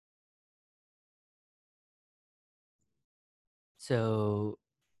So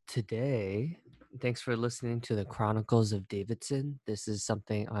today, thanks for listening to the Chronicles of Davidson. This is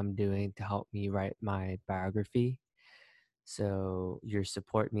something I'm doing to help me write my biography. So your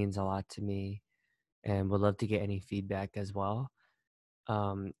support means a lot to me and would love to get any feedback as well.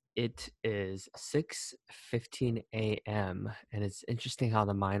 It is 6:15 a.m. and it's interesting how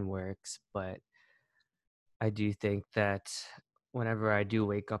the mind works, but I do think that whenever I do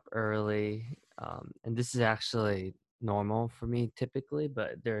wake up early, and this is actually normal for me typically,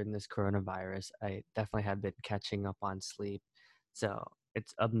 but during this coronavirus, I definitely have been catching up on sleep. So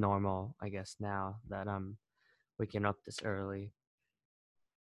it's abnormal, I guess, now that I'm waking up this early.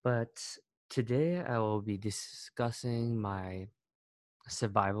 But today I will be discussing my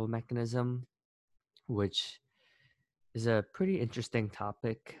survival mechanism, which is a pretty interesting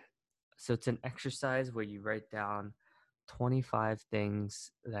topic. So it's an exercise where you write down 25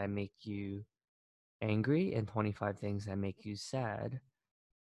 things that make you angry and 25 things that make you sad.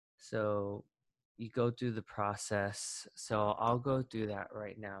 So you go through the process. So I'll go through that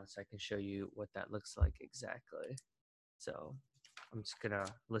right now so I can show you what that looks like exactly. So I'm just gonna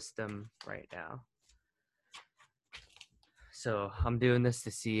list them right now. So I'm doing this to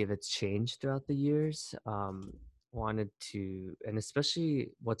see if it's changed throughout the years. Wanted to, and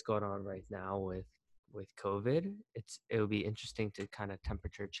especially what's going on right now with COVID. It will be interesting to kind of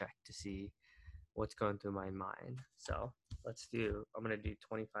temperature check to see what's going through my mind. So I'm gonna do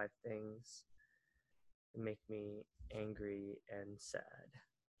 25 things that make me angry and sad.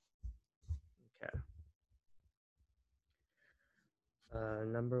 Okay.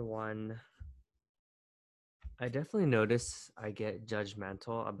 Number one, I definitely notice I get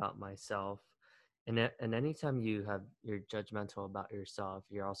judgmental about myself. And anytime you're judgmental about yourself,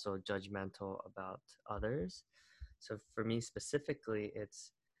 you're also judgmental about others. So for me specifically,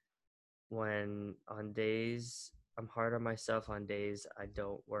 it's when on days I'm hard on myself on days I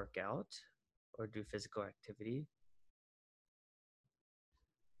don't work out or do physical activity.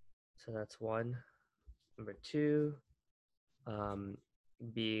 So that's one. Number two, um,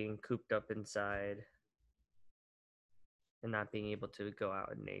 being cooped up inside and not being able to go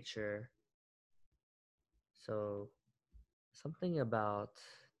out in nature. So something about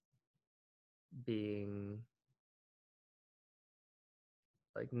being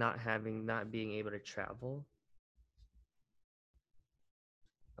like not being able to travel.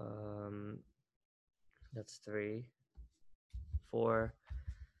 Um, that's three. Four,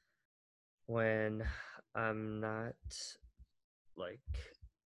 when I'm not like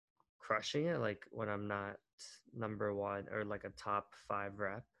crushing it, like when I'm not number one or like a top five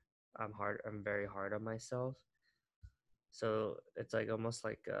rep, I'm very hard on myself. So it's like almost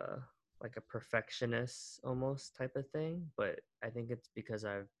like a perfectionist almost type of thing. But I think it's because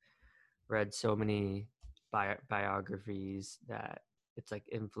I've read so many biographies that it's like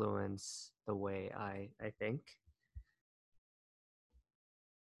influence the way I think.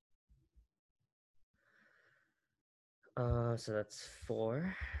 So that's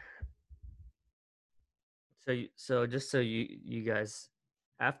four. So just so you guys,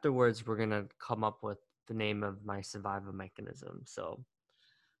 afterwards we're gonna come up with the name of my survival mechanism. So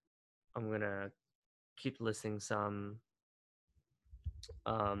I'm gonna keep listing some.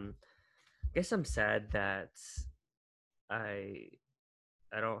 I guess I'm sad that I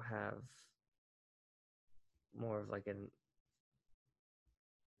I don't have more of like a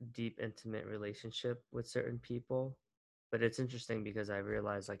deep intimate relationship with certain people. But it's interesting because I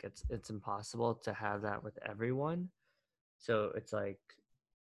realize like it's impossible to have that with everyone. So it's like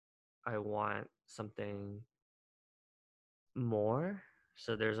I want something more.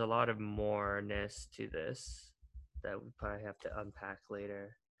 So there's a lot of moreness to this that we probably have to unpack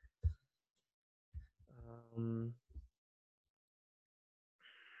later. Um,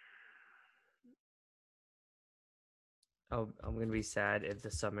 I'm gonna be sad if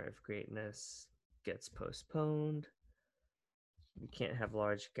the Summit of Greatness gets postponed. We can't have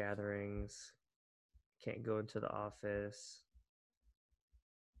large gatherings. Can't go into the office.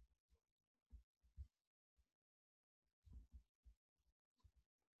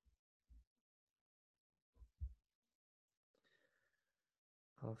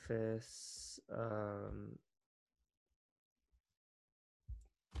 Office.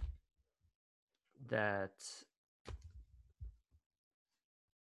 That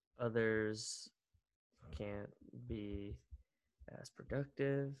others can't be as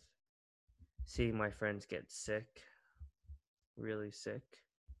productive. Seeing my friends get sick, really sick.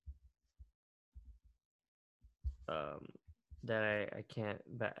 Um, that I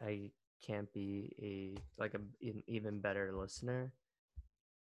can't be an even better listener.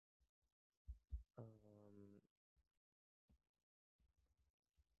 Um,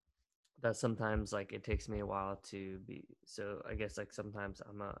 that sometimes like it takes me a while to be, so I guess like sometimes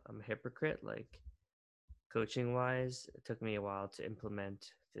I'm a hypocrite, like coaching wise it took me a while to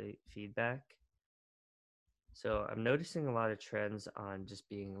implement the feedback. So I'm noticing a lot of trends on just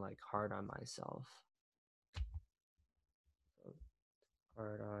being like hard on myself. So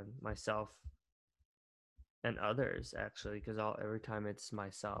hard on myself and others actually, because all every time it's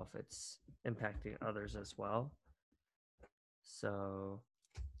myself it's impacting others as well. So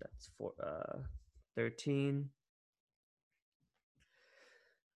that's for 13.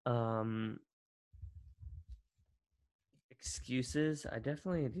 um Excuses, I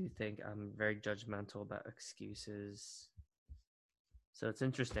definitely do think I'm very judgmental about excuses. So it's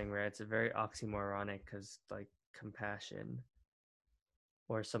interesting, right? It's a very oxymoronic because like compassion,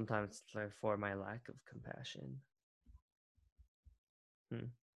 or sometimes like for my lack of compassion. Hmm.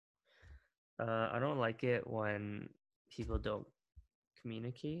 I don't like it when people don't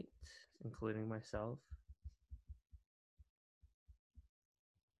communicate, including myself.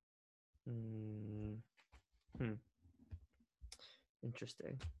 Mm, hmm.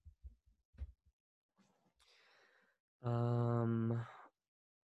 Interesting. Um,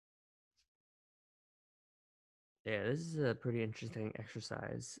 yeah, this is a pretty interesting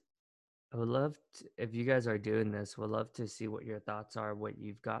exercise. I would love to, if you guys are doing this, would love to see what your thoughts are, what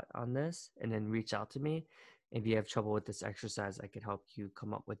you've got on this, and then reach out to me. If you have trouble with this exercise, I could help you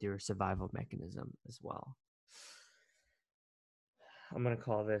come up with your survival mechanism as well. I'm going to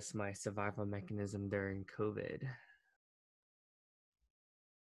call this my survival mechanism during COVID.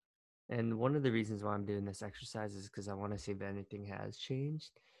 And one of the reasons why I'm doing this exercise is because I want to see if anything has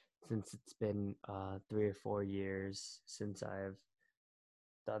changed since it's been 3 or 4 years since I've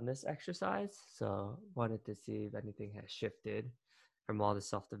done this exercise. So wanted to see if anything has shifted from all the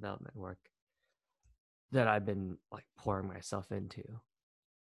self-development work that I've been like pouring myself into.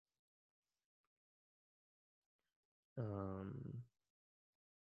 Um,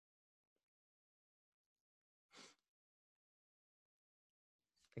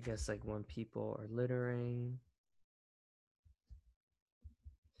 I guess like when people are littering,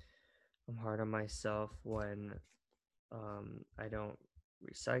 I'm hard on myself when I don't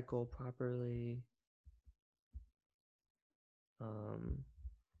recycle properly. Um,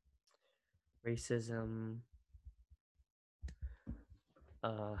 Racism,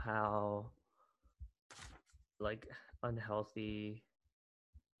 how like unhealthy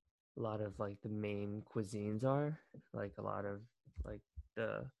a lot of like the main cuisines are, like a lot of like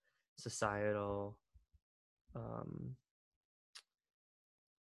the societal, um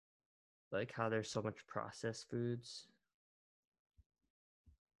like how there's so much processed foods.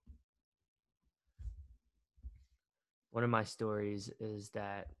 One of my stories is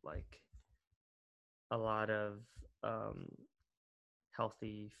that like a lot of um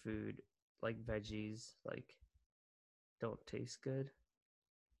healthy food, like veggies, like don't taste good.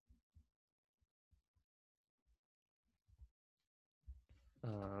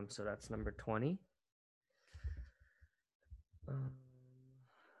 So that's number 20. um,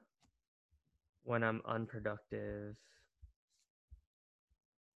 when I'm unproductive,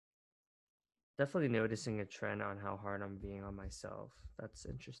 definitely noticing a trend on how hard I'm being on myself. That's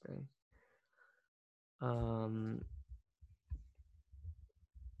interesting. um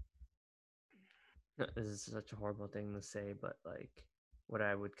this is such a horrible thing to say, but like what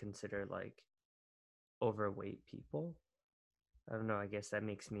I would consider like overweight people. I don't know, I guess that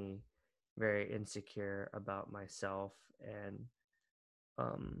makes me very insecure about myself, and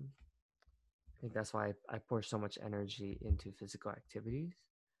um I think that's why I pour so much energy into physical activities.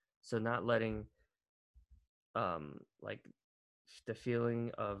 So not letting like the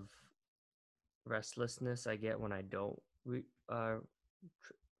feeling of restlessness I get when I don't when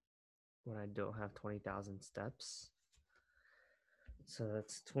I don't have 20,000 steps. So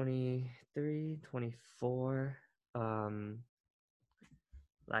that's 23, 24. Um,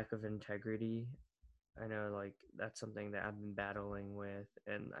 Lack of integrity. I know like that's something that I've been battling with,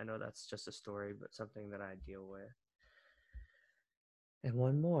 and I know that's just a story, but something that I deal with. And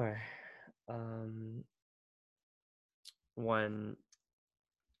one more. Um, when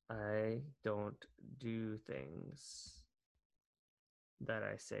I don't do things that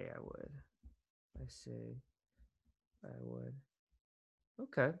I say I would. I say I would.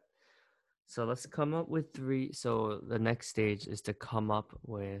 Okay. So let's come up with three. So the next stage is to come up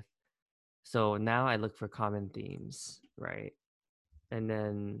with. So now I look for common themes, right? And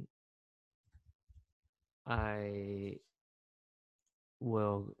then I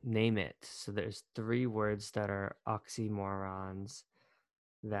will name it. So there's three words that are oxymorons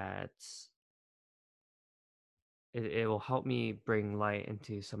that it will help me bring light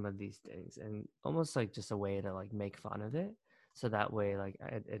into some of these things, and almost like just a way to like make fun of it, so that way like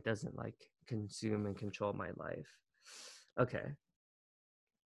it doesn't like consume and control my life. Okay,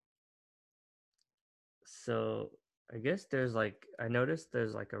 so I guess there's like I noticed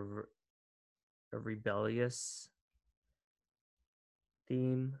there's like a rebellious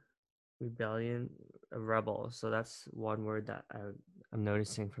theme, rebellion, a rebel. So that's one word that I'm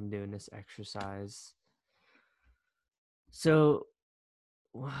noticing from doing this exercise. So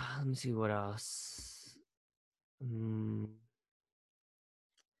let me see what else. Mm,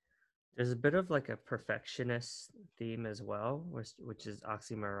 there's a bit of like a perfectionist theme as well, which is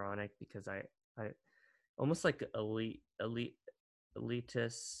oxymoronic because I almost like elitist.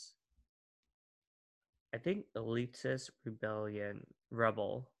 I think elitist rebellion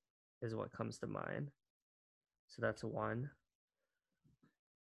rebel is what comes to mind. So that's one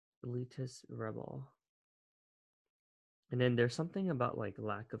elitist rebel. And then there's something about like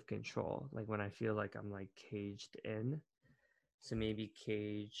lack of control, like when I feel like I'm like caged in. So maybe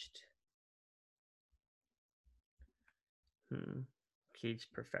caged, hmm,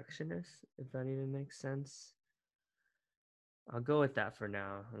 caged perfectionist, if that even makes sense. I'll go with that for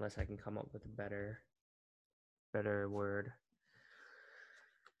now, unless I can come up with a better word.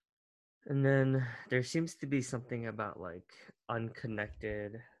 And then there seems to be something about like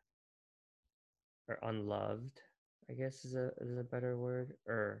unconnected or unloved, I guess is a better word.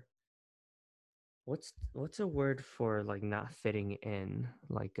 Or what's a word for like not fitting in,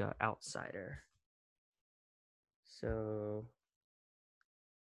 like a outsider. So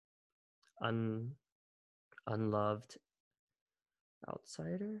un unloved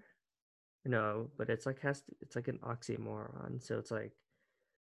outsider? No, but it's like it's like an oxymoron. So it's like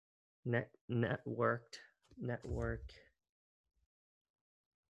networked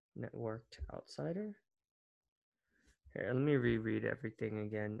networked outsider. Here, let me reread everything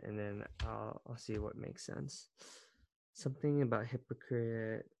again, and then I'll see what makes sense. Something about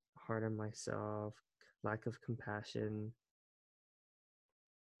hypocrite, hard on myself, lack of compassion.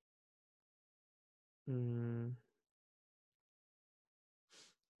 Mm,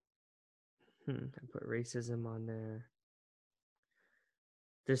 I put racism on there.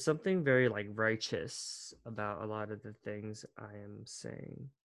 There's something very like righteous about a lot of the things I am saying.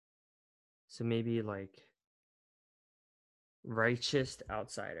 So maybe like righteous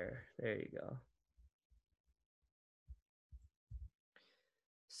outsider. There you go.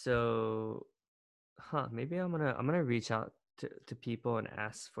 So, maybe I'm gonna reach out to people and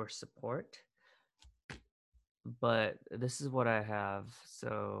ask for support. But this is what I have.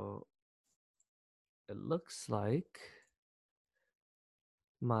 So it looks like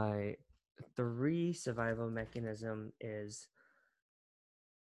my three survival mechanism is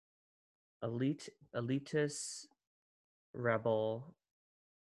elitist, rebel.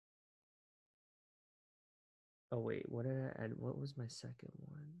 Oh wait, what did I add? What was my second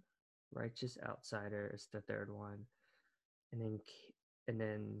one? Righteous outsider is the third one, and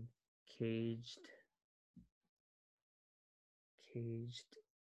then caged, caged.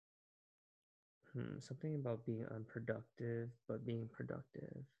 Something about being unproductive, but being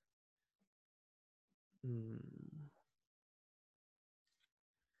productive. Hmm.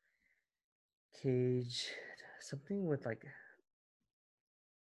 Caged. Something with like.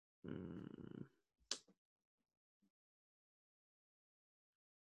 Hmm,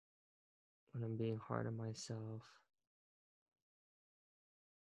 when I'm being hard on myself.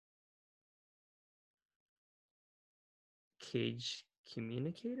 Cage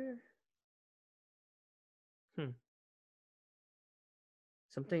communicator? Hmm.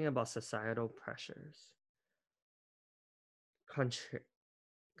 Something about societal pressures. Contra-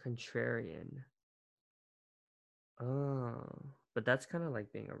 contrarian. Oh, but that's kind of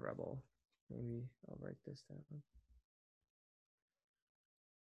like being a rebel. Maybe I'll write this down.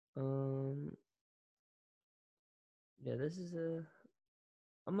 Um, yeah, this is a.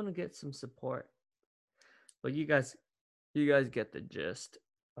 I'm gonna get some support, but you guys get the gist.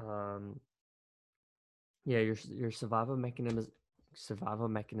 Um, yeah, your survival mechanisms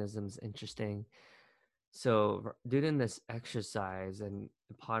interesting. So doing this exercise and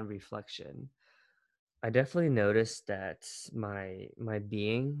upon reflection, I definitely noticed that my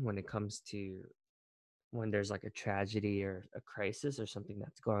being when it comes to when there's like a tragedy or a crisis or something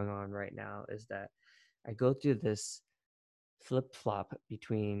that's going on right now is that I go through this flip flop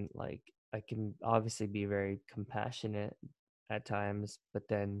between like I can obviously be very compassionate at times, but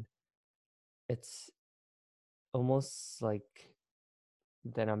then it's almost like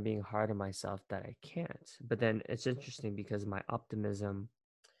then I'm being hard on myself that I can't. But then it's interesting because my optimism,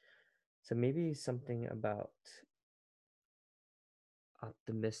 so maybe something about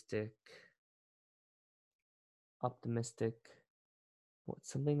optimistic, optimistic, what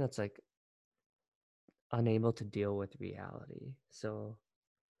something that's like unable to deal with reality. So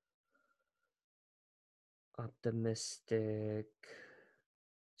optimistic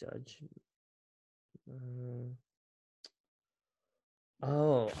judge. Uh,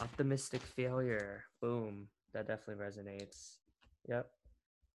 oh, optimistic failure. Boom. That definitely resonates. Yep,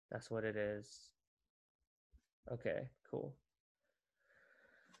 that's what it is. Okay, cool.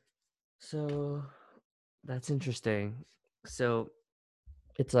 So that's interesting. So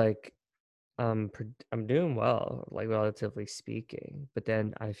it's like I'm doing well, like relatively speaking, but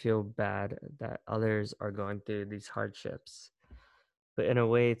then I feel bad that others are going through these hardships. But in a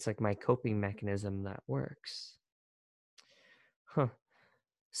way, it's like my coping mechanism that works. Huh.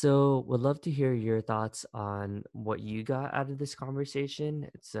 So, would love to hear your thoughts on what you got out of this conversation.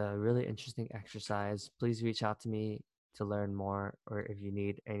 It's a really interesting exercise. Please reach out to me to learn more or if you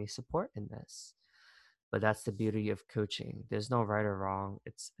need any support in this. But that's the beauty of coaching. There's no right or wrong,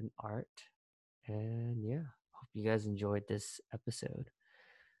 it's an art. And yeah, hope you guys enjoyed this episode.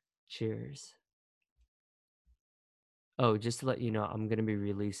 Cheers. Oh, just to let you know, I'm going to be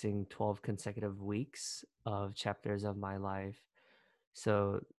releasing 12 consecutive weeks of chapters of my life.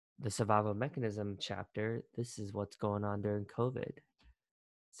 So, the survival mechanism chapter, this is what's going on during COVID.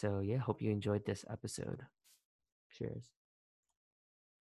 So, yeah, hope you enjoyed this episode. Cheers.